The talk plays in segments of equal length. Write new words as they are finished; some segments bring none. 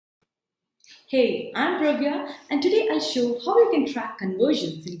Hey, I'm Bravya, and today I'll show how you can track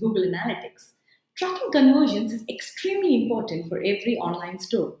conversions in Google Analytics. Tracking conversions is extremely important for every online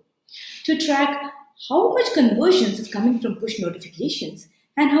store. To track how much conversions is coming from push notifications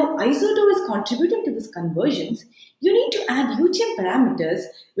and how Isoto is contributing to these conversions, you need to add UTM parameters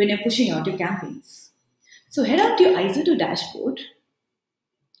when you're pushing out your campaigns. So head out to your Isoto dashboard,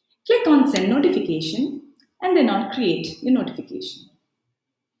 click on Send Notification, and then on Create your notification.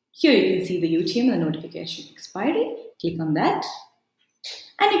 Here you can see the UTM and the notification expiry. Click on that.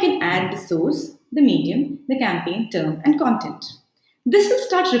 And you can add the source, the medium, the campaign, term, and content. This will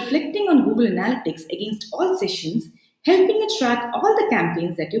start reflecting on Google Analytics against all sessions, helping you track all the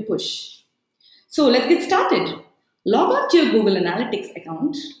campaigns that you push. So let's get started. Log on to your Google Analytics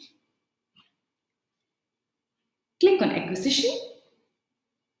account. Click on Acquisition.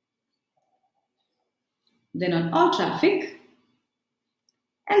 Then on All Traffic.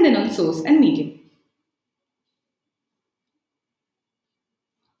 And then on Source and Medium.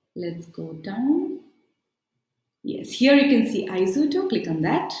 Let's go down. Yes, here you can see Isoto. Click on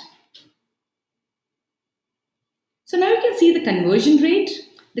that. So now you can see the conversion rate,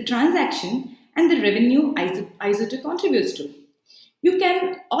 the transaction, and the revenue Isoto contributes to. You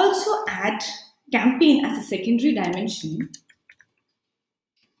can also add campaign as a secondary dimension.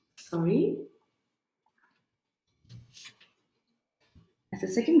 As a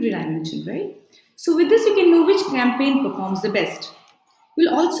secondary dimension, right? So with this, you can know which campaign performs the best.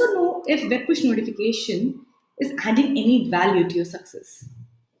 You'll also know if web push notification is adding any value to your success.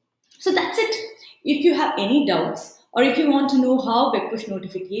 So that's it. If you have any doubts or if you want to know how web push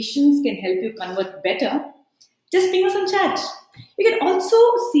notifications can help you convert better, just ping us on chat. You can also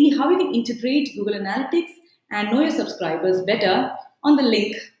see how you can integrate Google Analytics and know your subscribers better on the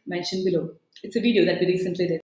link mentioned below. It's a video that we recently did.